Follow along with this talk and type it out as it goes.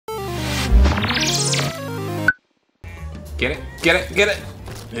Get it, get it, get it!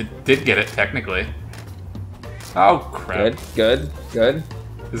 It did get it, technically. Oh, crap. Good.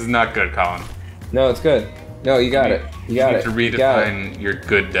 This is not good, Colin. No, it's good. No, you got it. You got it. You need to redefine your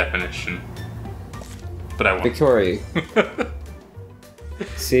good definition. But I won't. Victoria.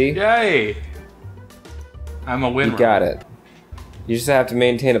 See? Yay! I'm a winner. You got it. You just have to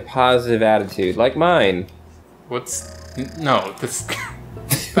maintain a positive attitude, like mine. What's... No, that's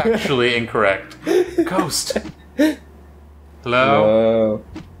factually incorrect. Ghost! Hello? Hello?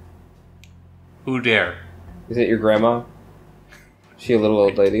 Who dare? Is it your grandma? She a little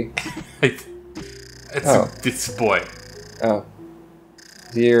old lady? It's a boy. Oh.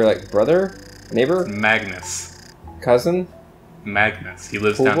 Is he your, like, brother? Neighbor? Magnus. Cousin? Magnus. He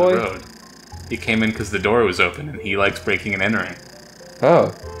lives Pool down boy? the road. He came in because the door was open, and he likes breaking and entering.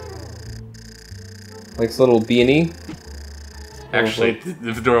 Oh. Like a little beanie? Actually,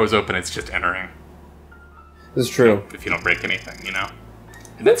 if the door was open, it's just entering. This is true. If you don't break anything, you know?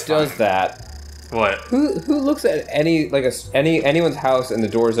 And Who does that? What? Who looks at anyone's house and the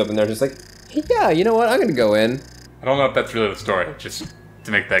door's open, they're just like, hey, yeah, you know what, I'm gonna go in. I don't know if that's really the story, just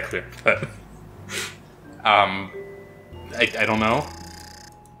to make that clear, but... I don't know.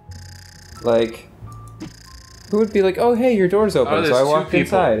 Like, who would be like, oh, hey, your door's open, so I walked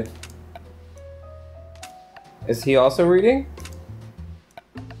inside. Is he also reading?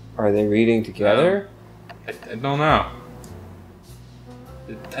 Are they reading together? I don't know.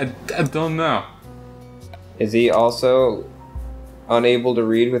 I don't know. Is he also unable to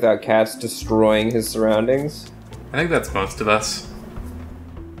read without cats destroying his surroundings? I think that's most of us.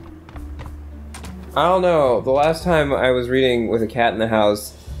 I don't know. The last time I was reading with a cat in the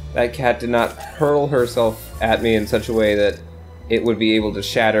house, that cat did not hurl herself at me in such a way that it would be able to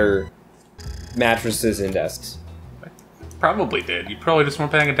shatter mattresses and desks. Probably did. You probably just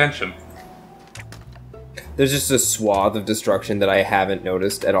weren't paying attention. There's just a swath of destruction that I haven't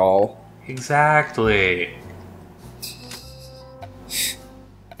noticed at all. Exactly.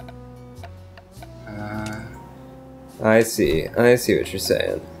 I see what you're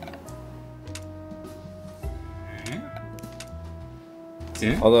saying.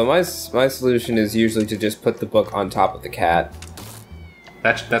 Yeah. Although my solution is usually to just put the book on top of the cat.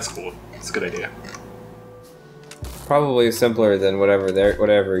 That's cool. That's a good idea. Probably simpler than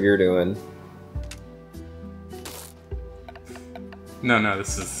whatever you're doing. No,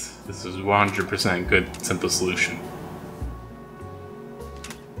 this is 100% good, simple solution.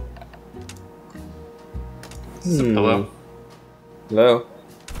 Hello? Hello?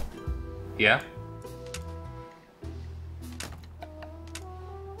 Yeah?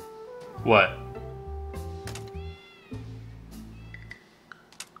 What?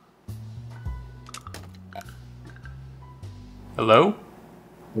 Hello?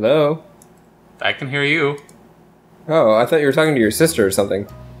 Hello? I can hear you. Oh, I thought you were talking to your sister or something.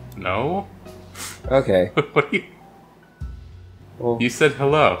 No? Okay. What are you... Well, You said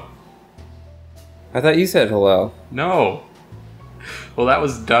hello. I thought you said hello. No. Well, that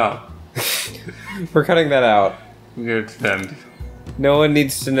was dumb. We're cutting that out. I'm gonna defend. No one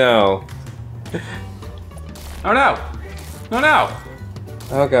needs to know. Oh no! Oh no!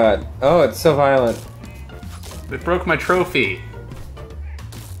 Oh god. Oh, it's so violent. They broke my trophy.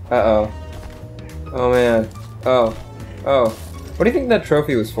 Uh-oh. Oh man. Oh. Oh. What do you think that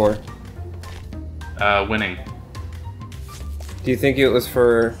trophy was for? Winning. Do you think it was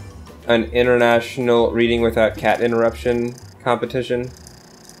for an international reading without cat interruption competition?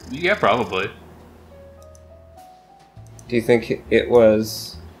 Yeah, probably. Do you think it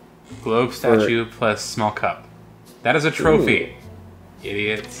was... Globe statue plus small cup. That is a trophy. Ooh.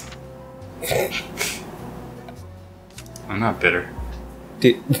 Idiots. I'm not bitter.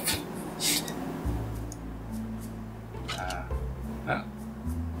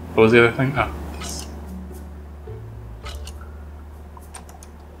 What was the other thing? Oh, this.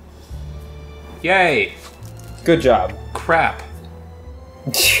 Yay! Good job. Crap.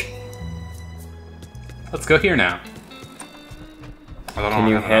 Let's go here now. Can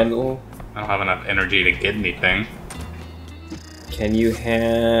you handle? I don't have enough energy to get anything. Can you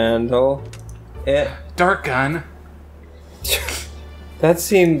handle it? Dark gun. That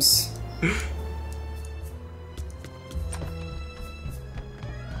seems...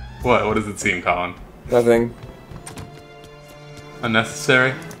 What? What does it seem, Colin? Nothing.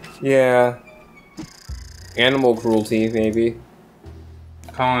 Unnecessary? Yeah. Animal cruelty, maybe.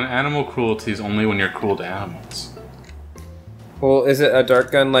 Colin, animal cruelty is only when you're cruel to animals. Well, is it a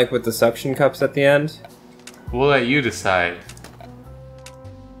dark gun like with the suction cups at the end? We'll let you decide.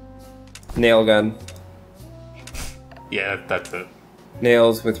 Nail gun. Yeah, that's it.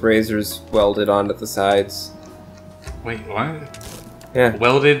 Nails with razors welded onto the sides. Wait, what? Yeah.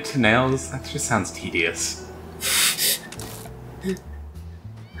 Welded to nails? That just sounds tedious.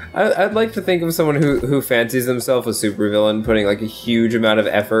 I'd like to think of someone who fancies themselves a supervillain putting like a huge amount of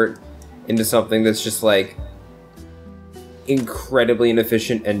effort into something that's just like incredibly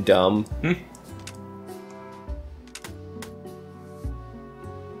inefficient and dumb.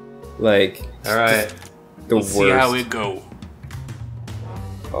 Like, all right, the Let's worst. see how we go.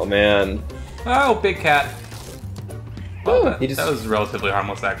 Oh man. Oh, big cat. Well, Oh, that was relatively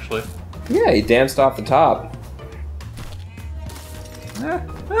harmless, actually. Yeah, he danced off the top.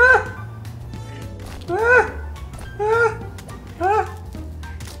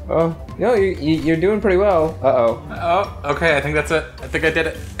 Oh, no, you're doing pretty well. Uh-oh. Oh, okay, I think that's it. I think I did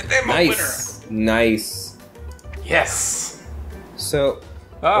it. I'm a Nice. Nice. winner. Yes. So,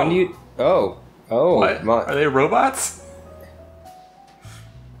 Oh. when do you... Oh. Oh. What? My, Are they robots?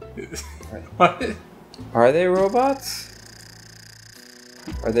 What? are they robots?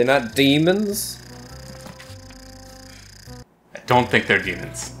 Are they not demons? I don't think they're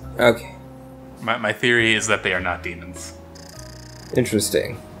demons. Okay. My theory is that they are not demons.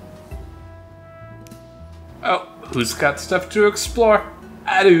 Interesting. Oh, who's got stuff to explore?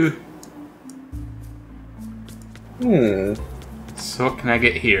 I do. So what can I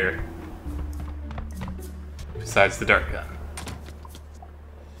get here? Besides the dart gun.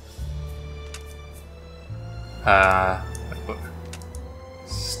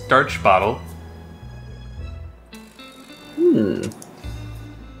 Starch bottle.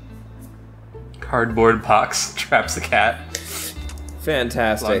 Cardboard box traps a cat.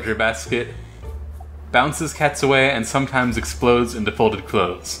 Fantastic. Laundry basket. Bounces cats away and sometimes explodes into folded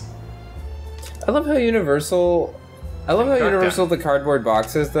clothes. I love how universal... the cardboard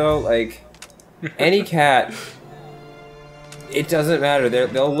box is, though. Like, any cat... It doesn't matter.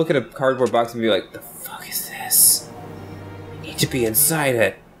 They'll look at a cardboard box and be like, the fuck is this? I need to be inside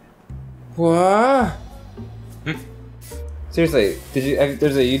it. What? Seriously,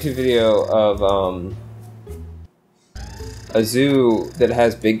 there's a YouTube video of, a zoo that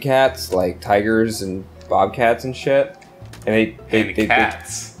has big cats, like tigers and bobcats and shit. And they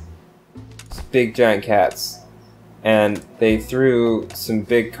cats. Big giant cats. And they threw some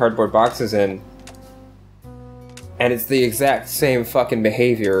big cardboard boxes in, and it's the exact same fucking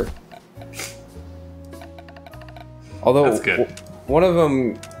behavior. Although That's good. One of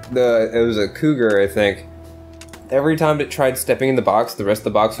them, it was a cougar, I think. Every time it tried stepping in the box, the rest of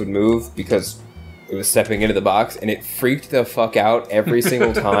the box would move because it was stepping into the box, and it freaked the fuck out every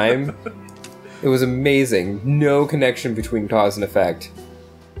single time. It was amazing. No connection between cause and effect.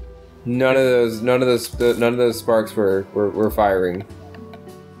 None of those sparks were firing.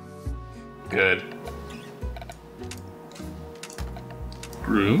 Good.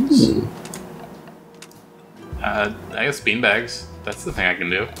 Brooms? I guess beanbags. That's the thing I can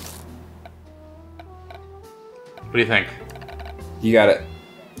do. What do you think? You got it.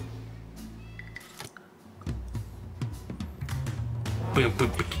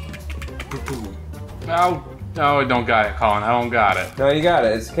 Oh, no, I don't got it, Colin. I don't got it. No, you got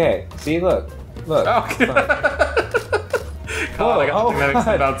it. It's okay. See, look. Okay. Colin, I got the medics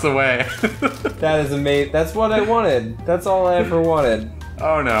to bounce away. That is amazing. That's what I wanted. That's all I ever wanted.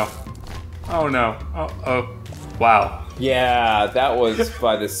 Oh no. Oh no. Oh. Wow. Yeah, that was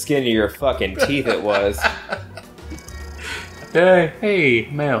by the skin of your fucking teeth it was. Hey,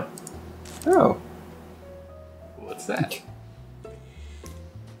 mail. Oh. What's that?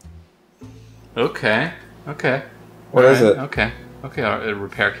 Okay. What is it? Okay, a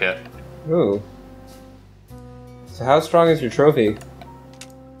repair kit. Ooh. So how strong is your trophy?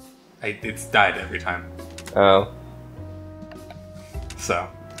 It's died every time. Oh. So.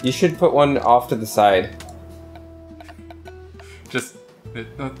 You should put one off to the side.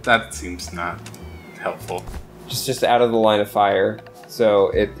 That seems not helpful. Just out of the line of fire.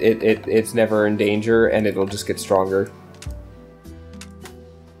 So it's never in danger, and it'll just get stronger.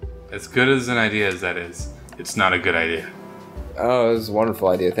 As good as an idea as that is, it's not a good idea. Oh, it was a wonderful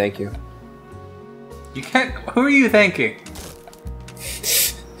idea. Thank you. You can't... Who are you thanking?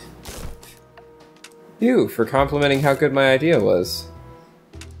 You, for complimenting how good my idea was.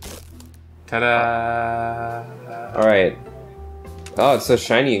 Ta-da! Alright. Oh, it's so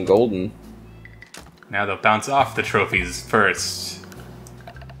shiny and golden. Now they'll bounce off the trophies first.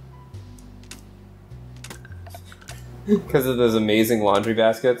 Because of those amazing laundry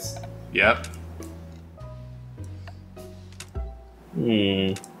baskets? Yep.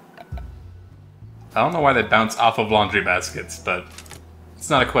 Hmm. I don't know why they bounce off of laundry baskets, but it's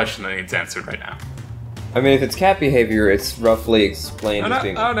not a question that needs answered right now. I mean, if it's cat behavior, it's roughly explained as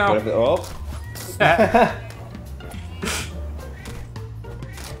being... Oh no! Oh!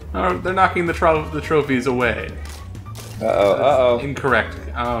 Oh, they're knocking the trophies away. Uh-oh. Incorrect.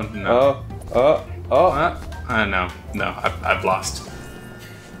 Oh, no. No, I've lost.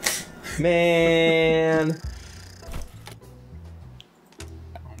 Man.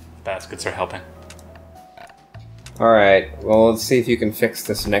 Baskets are helping. Alright, well, let's see if you can fix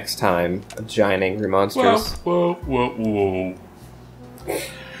this next time. A giant angry monsters. Whoa.